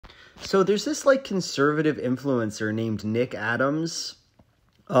So there's this like conservative influencer named Nick Adams.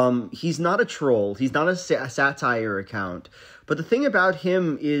 He's not a troll. He's not a satire account. But the thing about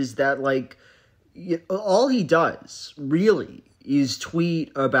him is that like all he does really is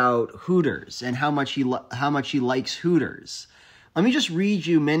tweet about Hooters and how much he likes Hooters. Let me just read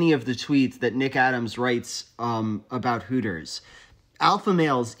you many of the tweets that Nick Adams writes about Hooters. Alpha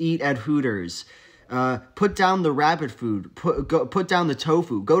males eat at Hooters. Put down the rabbit food. Put down the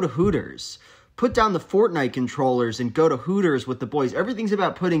tofu. Go to Hooters. Put down the Fortnite controllers and go to Hooters with the boys. Everything's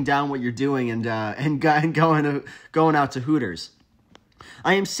about putting down what you're doing and going out to Hooters.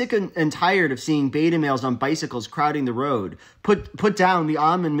 I am sick and tired of seeing beta males on bicycles crowding the road. Put down the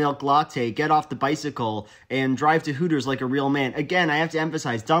almond milk latte, get off the bicycle, and drive to Hooters like a real man. Again, I have to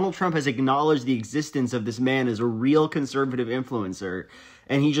emphasize, Donald Trump has acknowledged the existence of this man as a real conservative influencer,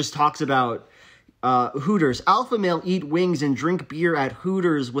 and he just talks about Hooters. Alpha male eat wings and drink beer at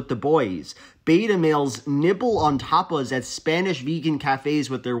Hooters with the boys. Beta males nibble on tapas at Spanish vegan cafes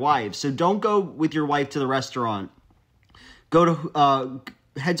with their wives. So don't go with your wife to the restaurant. Go to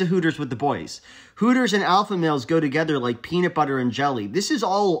head to Hooters with the boys. Hooters and alpha males go together like peanut butter and jelly. This is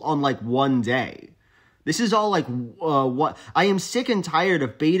all on like one day. This is all like what I am sick and tired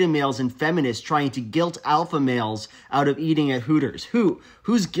of beta males and feminists trying to guilt alpha males out of eating at Hooters.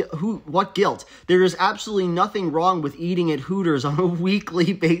 What guilt? There is absolutely nothing wrong with eating at Hooters on a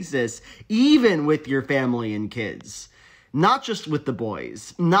weekly basis, even with your family and kids. Not just with the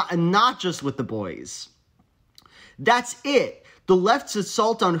boys. Not just with the boys. That's it. The left's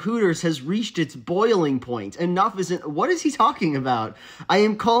assault on Hooters has reached its boiling point. Enough isn't... What is he talking about? I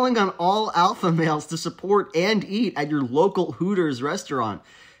am calling on all alpha males to support and eat at your local Hooters restaurant.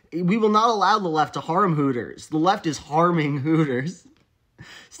 We will not allow the left to harm Hooters. The left is harming Hooters.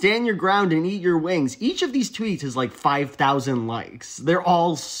 Stand your ground and eat your wings. Each of these tweets has like 5,000 likes. They're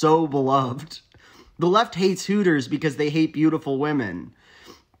all so beloved. The left hates Hooters because they hate beautiful women.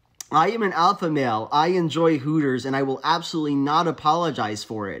 I am an alpha male. I enjoy Hooters, and I will absolutely not apologize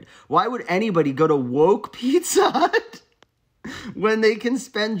for it. Why would anybody go to woke Pizza Hut when they can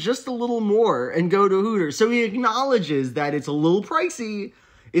spend just a little more and go to Hooters? So he acknowledges that it's a little pricey.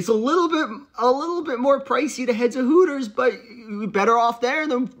 It's a little bit more pricey to head to Hooters, but you're better off there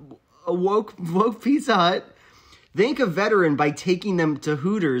than a woke Pizza Hut. Thank a veteran by taking them to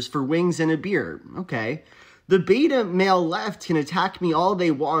Hooters for wings and a beer. Okay. The beta male left can attack me all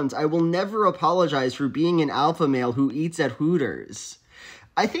they want. I will never apologize for being an alpha male who eats at Hooters.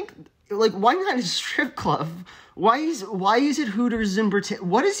 I think, like, why not a strip club? Why is it Hooters in particular?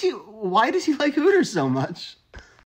 Why does he like Hooters so much?